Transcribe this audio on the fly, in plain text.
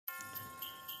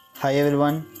Hi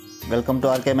everyone, welcome to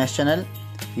RKMS channel.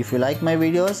 If you like my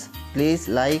videos, please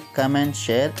like, comment,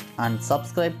 share and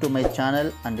subscribe to my channel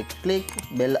and click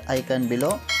bell icon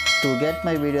below to get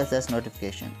my videos as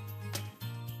notification.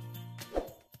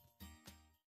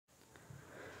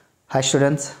 Hi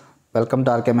students, welcome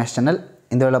to RKMS channel.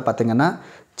 இந்த வீடியோல பாத்தீங்கன்னா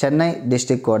Chennai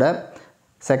district கோட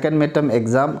second midterm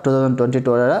exam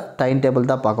 2022 ஓட time table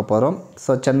தான் பார்க்க போறோம்.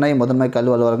 So Chennai முதன்மை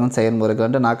கல்வி அலுவலகம்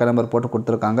செயல்முறைகள் நாக்க நம்பர் போட்டு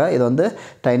கொடுத்துருக்காங்க. இது வந்து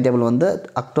டைம் டேபிள் வந்து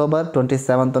அக்டோபர்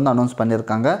 27th வந்து அனௌன்ஸ்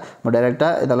பண்ணியிருக்காங்க. நம்ம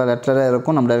டைரெக்டாக இதெல்லாம் லெட்டராக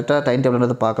இருக்கும். நம்ம டைரெக்டாக டைம்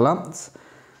டேபிள்ன்றது பார்க்கலாம்.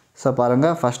 ஸோ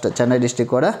பாருங்கள், first Chennai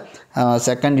டிஸ்ட்ரிக்டோட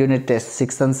second unit test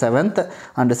 6th and 7th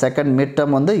and second mid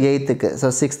term வந்து 8th. So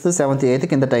 6th, 7th,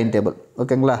 8th இந்த டைம் டேபிள்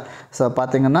ஓகேங்களா. ஸோ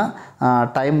பார்த்தீங்கன்னா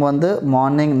டைம் வந்து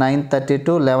மார்னிங் 9:30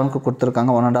 to 11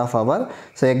 கொடுத்துருக்காங்க, 1.5 hour.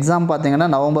 ஸோ எக்ஸாம் பார்த்தீங்கன்னா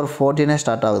November 14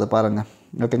 ஸ்டார்ட் ஆகுது பாருங்கள்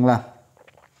ஓகேங்களா.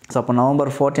 ஸோ அப்போ November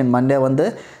 14 மண்டே வந்து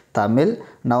தமிழ்,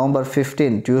 November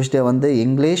 15 டியூஸ்டே வந்து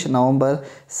English, November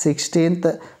 16th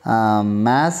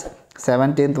maths,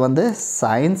 17th வந்து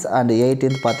சயின்ஸ் அண்ட்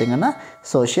 18th பார்த்தீங்கன்னா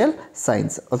சோஷியல்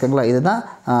சயின்ஸ் ஓகேங்களா. இதுதான்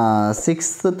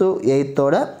 6th to 8th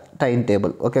ஓட டைம்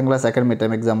டேபிள் ஓகேங்களா. Second mid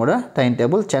term எக்ஸாமோட time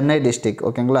table Chennai district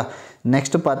ஓகேங்களா.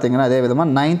 நெக்ஸ்ட் பார்த்தீங்கன்னா அதே விதமாக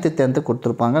 9th, 10th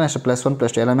கொடுத்துருப்பாங்க. நெக்ஸ்ட் +1,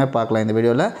 +2 எல்லாமே பார்க்கலாம் இந்த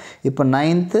வீடியோவில். இப்போ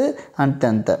 9th and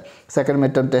 10th second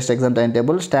mid term test exam time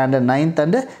table standard 9th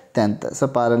and 10th. So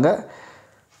பாருங்கள்,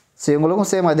 ஸோ இவங்களுக்கும்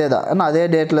சேம் அதே தான், ஆனால் அதே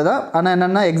டேட்டில் தான். ஆனால்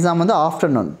என்னென்னா எக்ஸாம் வந்து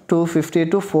ஆஃப்டர்நூன் 2:50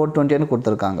 to 4:20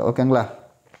 கொடுத்துருக்காங்க ஓகேங்களா.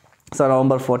 ஸோ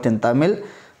November 14 தமிழ்,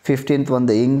 15th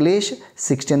வந்து இங்கிலீஷ்,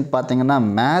 16th பார்த்தீங்கன்னா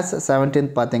மேத்ஸ்,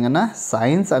 17th பார்த்தீங்கன்னா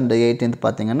சயின்ஸ் அண்ட் 18th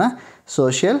பார்த்தீங்கன்னா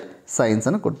சோஷியல்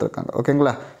சயின்ஸ்னு கொடுத்துருக்காங்க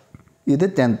ஓகேங்களா. இது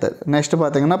 10th. நெக்ஸ்ட்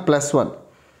பார்த்தீங்கன்னா +1.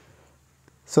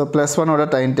 So +1ஓட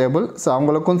time table. ஸோ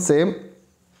அவங்களுக்கும் சேம்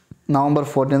November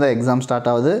 14 தான் எக்ஸாம் ஸ்டார்ட்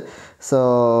ஆகுது. ஸோ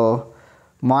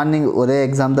மார்னிங் ஒரே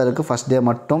எக்ஸாம் தான் இருக்குது, ஃபஸ்ட் டே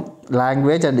மட்டும்.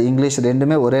 லாங்குவேஜ் அண்ட் இங்கிலீஷ்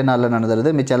ரெண்டுமே ஒரே நாளில்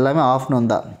நடந்துருது. மிச்சம் எல்லாமே ஆஃப்டர்நூன்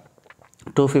தான்,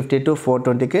 2:50 to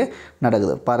 4:20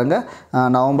 நடக்குது பாருங்கள்.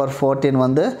 November 14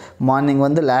 வந்து மார்னிங்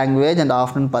வந்து லாங்குவேஜ் அண்ட்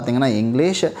ஆஃப்டர்நூன் பார்த்தீங்கன்னா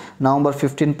இங்கிலீஷ். November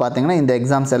 15 பார்த்தீங்கன்னா இந்த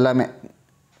எக்ஸாம்ஸ் எல்லாமே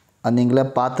அது நீங்களே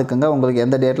பார்த்துக்குங்க. உங்களுக்கு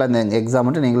எந்த டேட்டில் அந்த எக்ஸாம்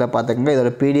மட்டும் நீங்களே பார்த்துக்குங்க.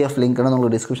 இதோட PDF லிங்க்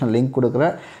உங்களுக்கு டிஸ்கிரிப்ஷன் லிங்க்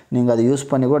கொடுக்குறேன். நீங்கள் அதை யூஸ்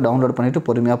பண்ணி கூட டவுன்லோட் பண்ணிவிட்டு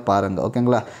பொறுமையாக பாருங்கள்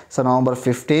ஓகேங்களா. So November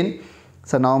 15.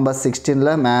 So November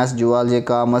 16 maths, zoology,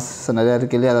 commerce நிறையா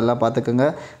இருக்கு இல்லையா, அதெல்லாம் பார்த்துக்குங்க.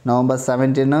 November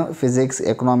 17 physics,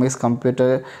 economics,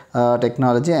 computer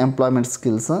technology, employment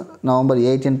skills. November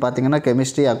 18 பார்த்தீங்கன்னா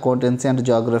chemistry, accountancy and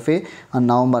geography. And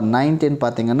November 19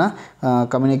 பார்த்தீங்கன்னா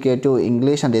communicative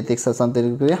English and ethics something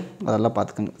இருக்கு இல்லையா, அதெல்லாம்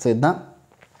பார்த்துக்குங்க. ஸோ இதுதான்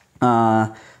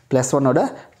 +1ஓட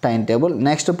டைம் டேபிள்.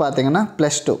 நெக்ஸ்ட்டு பார்த்தீங்கன்னா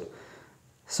 +2.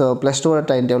 ஸோ +2ஓட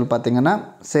டைம் டேபிள் பார்த்தீங்கன்னா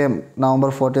சேம் November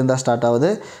 14 தான் ஸ்டார்ட் ஆகுது.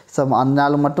 ஸோ அந்த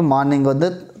நாள் மட்டும் மார்னிங் வந்து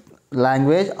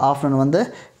லாங்குவேஜ், ஆஃப்டர்நூன் வந்து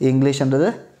இங்கிலீஷ்ன்றது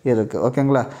இருக்குது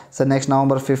ஓகேங்களா. ஸோ நெக்ஸ்ட்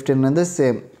November 15 வந்து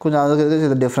சேம், கொஞ்சம் அதுக்கு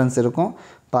இது டிஃப்ரென்ஸ் இருக்கும்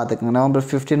பார்த்துக்குங்க. November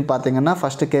 15 பார்த்தீங்கன்னா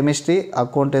first chemistry,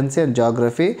 accountancy and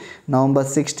geography. November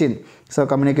 16 so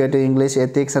communicative English,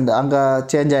 ethics and அங்கே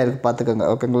சேஞ்ச் ஆகிருக்கு பார்த்துக்கோங்க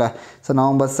ஓகேங்களா. So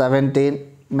November 17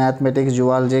 mathematics,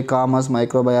 zoology, commerce,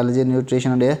 microbiology,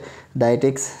 nutrition and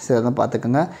dietetics இதெல்லாம்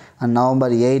பார்த்துக்கோங்க. And November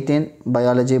 18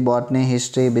 biology, botany,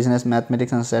 history, business,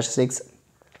 mathematics and statistics,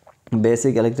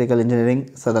 basic electrical engineering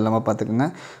so அதெல்லாம் பார்த்துக்கோங்க.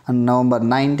 And November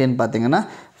 19 பார்த்தீங்கன்னா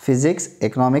physics,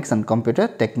 economics and computer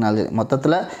technology.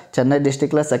 மொத்தத்தில் சென்னை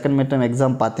டிஸ்ட்ரிக்டில் செகண்ட் மிட் டேர்ம்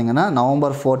எக்ஸாம் பார்த்தீங்கன்னா November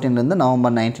 14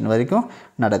 November 19 வரைக்கும்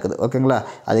நடக்குது ஓகேங்களா.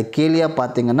 அது கீழே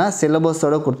பார்த்தீங்கன்னா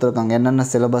சிலபஸோடு கொடுத்துருக்காங்க, என்னென்ன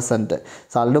சிலபஸ்ன்ட்டு.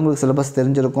 ஸோ ஆல்ரெடி உங்களுக்கு சிலபஸ்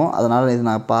தெரிஞ்சிருக்கும், அதனால் இது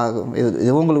நான்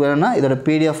இது உங்களுக்கு வேணும்னா இதோட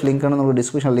PDF லிங்க்னு உங்களுக்கு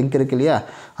டிஸ்கிரிப்ஷன் லிங்க் இருக்கு இல்லையா,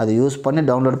 அதை யூஸ் பண்ணி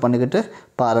டவுன்லோட் பண்ணிக்கிட்டு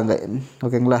பாருங்கள்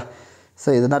ஓகேங்களா.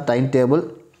 ஸோ இதுதான் time table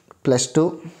 +2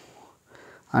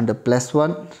 and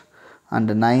 +1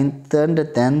 and 9th and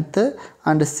 10th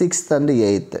and 6th and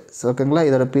 8th. So ஓகேங்களா.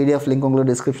 இதோட PDF லிங்க் உங்களுக்கு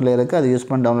டிஸ்கிரிப்ஷனில் இருக்குது, அதை யூஸ்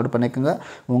பண்ணி டவுன்லோட் பண்ணிக்கோங்க.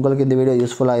 உங்களுக்கு இந்த வீடியோ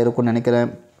யூஸ்ஃபுல்லாக இருக்கும்னு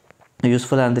நினைக்கிறேன்.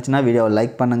 யூஸ்ஃபுல்லாக இருந்துச்சுன்னா வீடியோவை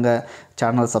லைக் பண்ணுங்கள்,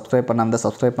 சேனல் சப்ஸ்கிரைப் பண்ணாமல்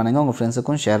சப்ஸ்கிரைப் பண்ணுங்கள், உங்கள்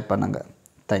ஃப்ரெண்ட்ஸுக்கும் ஷேர் பண்ணுங்கள்.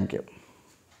 தேங்க்யூ.